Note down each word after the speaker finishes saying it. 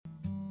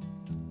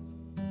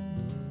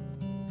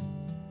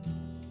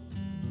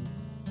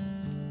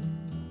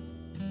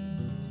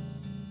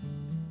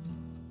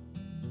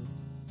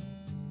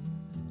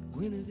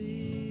Guinevere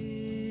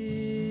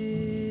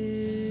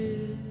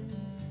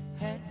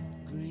had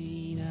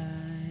green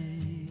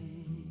eyes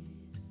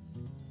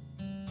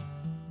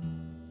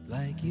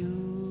like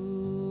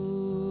yours,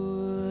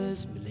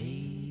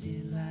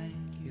 milady, like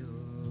yours.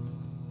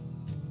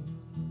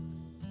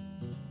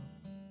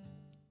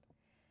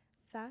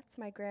 That's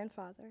my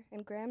grandfather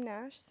and Graham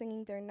Nash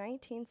singing their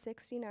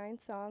 1969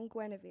 song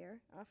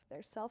Guinevere off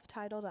their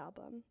self-titled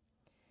album.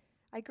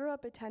 I grew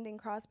up attending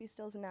Crosby,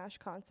 Stills, and Nash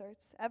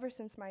concerts ever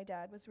since my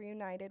dad was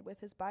reunited with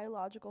his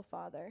biological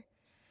father,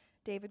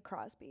 David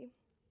Crosby.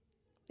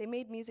 They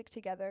made music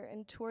together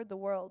and toured the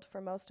world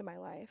for most of my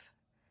life.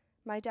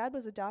 My dad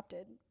was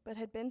adopted, but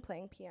had been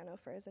playing piano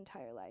for his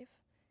entire life.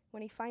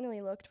 When he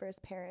finally looked for his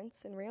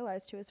parents and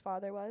realized who his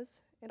father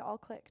was, it all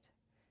clicked.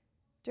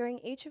 During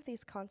each of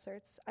these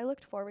concerts, I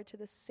looked forward to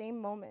the same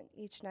moment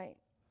each night,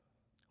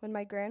 when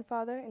my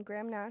grandfather and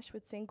Graham Nash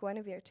would sing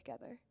Guinevere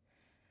together.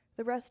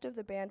 The rest of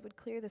the band would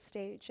clear the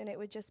stage, and it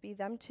would just be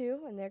them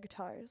two and their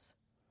guitars.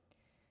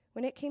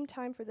 When it came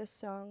time for this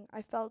song,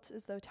 I felt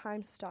as though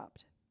time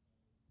stopped.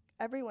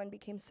 Everyone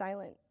became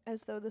silent,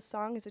 as though the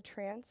song is a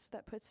trance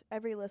that puts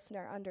every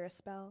listener under a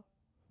spell.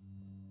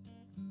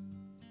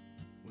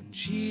 When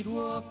she'd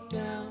walk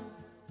down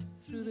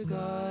through the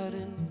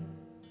garden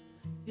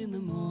in the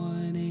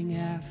morning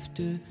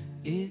after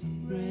it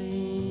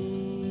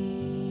rained,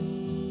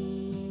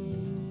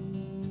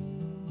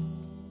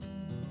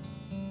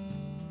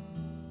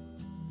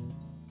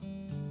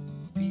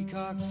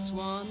 peacocks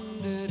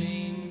wandered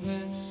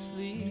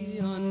aimlessly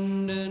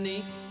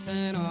underneath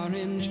an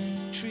orange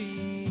tree.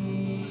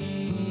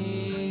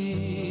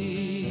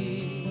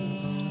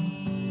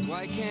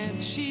 Why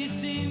can't she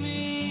see me?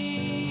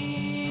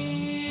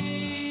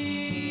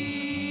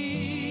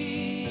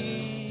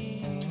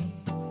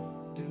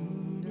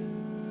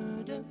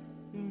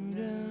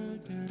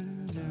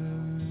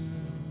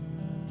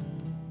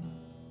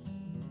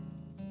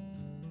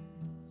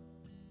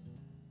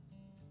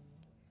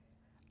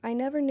 I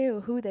never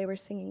knew who they were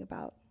singing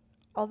about,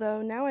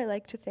 although now I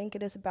like to think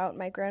it is about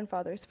my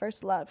grandfather's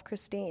first love,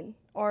 Christine,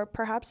 or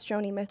perhaps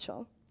Joni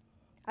Mitchell.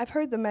 I've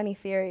heard the many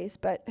theories,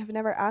 but have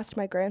never asked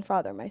my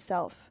grandfather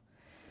myself.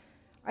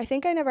 I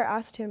think I never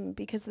asked him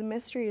because the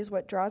mystery is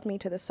what draws me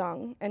to the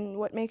song and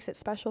what makes it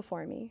special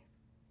for me.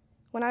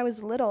 When I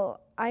was little,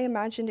 I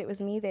imagined it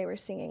was me they were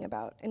singing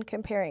about and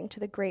comparing to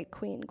the great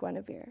Queen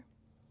Guinevere.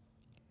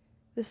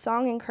 The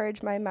song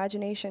encouraged my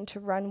imagination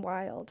to run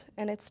wild,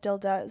 and it still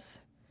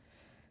does.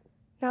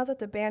 Now that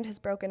the band has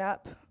broken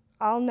up,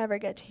 I'll never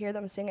get to hear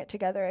them sing it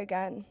together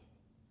again.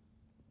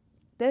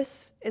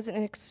 This is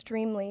an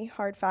extremely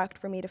hard fact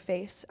for me to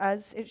face,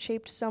 as it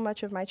shaped so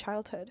much of my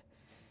childhood.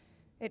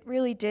 It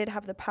really did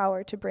have the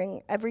power to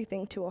bring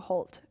everything to a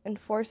halt and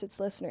force its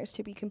listeners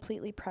to be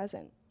completely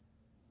present.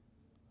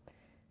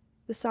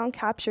 The song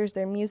captures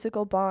their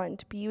musical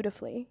bond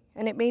beautifully,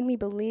 and it made me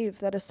believe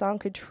that a song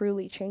could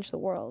truly change the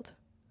world.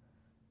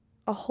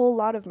 A whole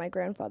lot of my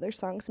grandfather's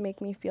songs make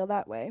me feel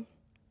that way,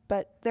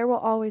 but there will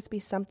always be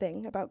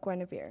something about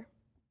Guinevere.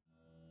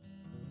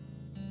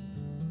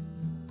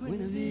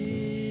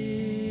 Guinevere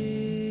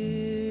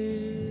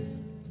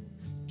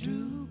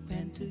drew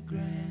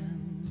pentagrams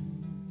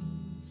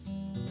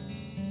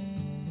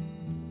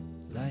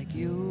like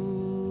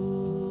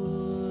yours,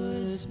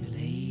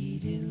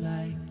 milady,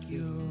 like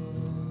yours.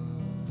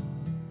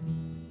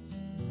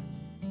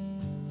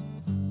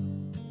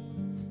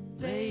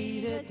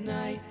 Late at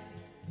night,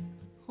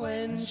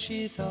 when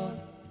she thought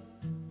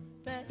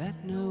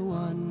that no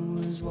one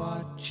was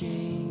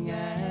watching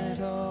at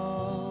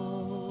all,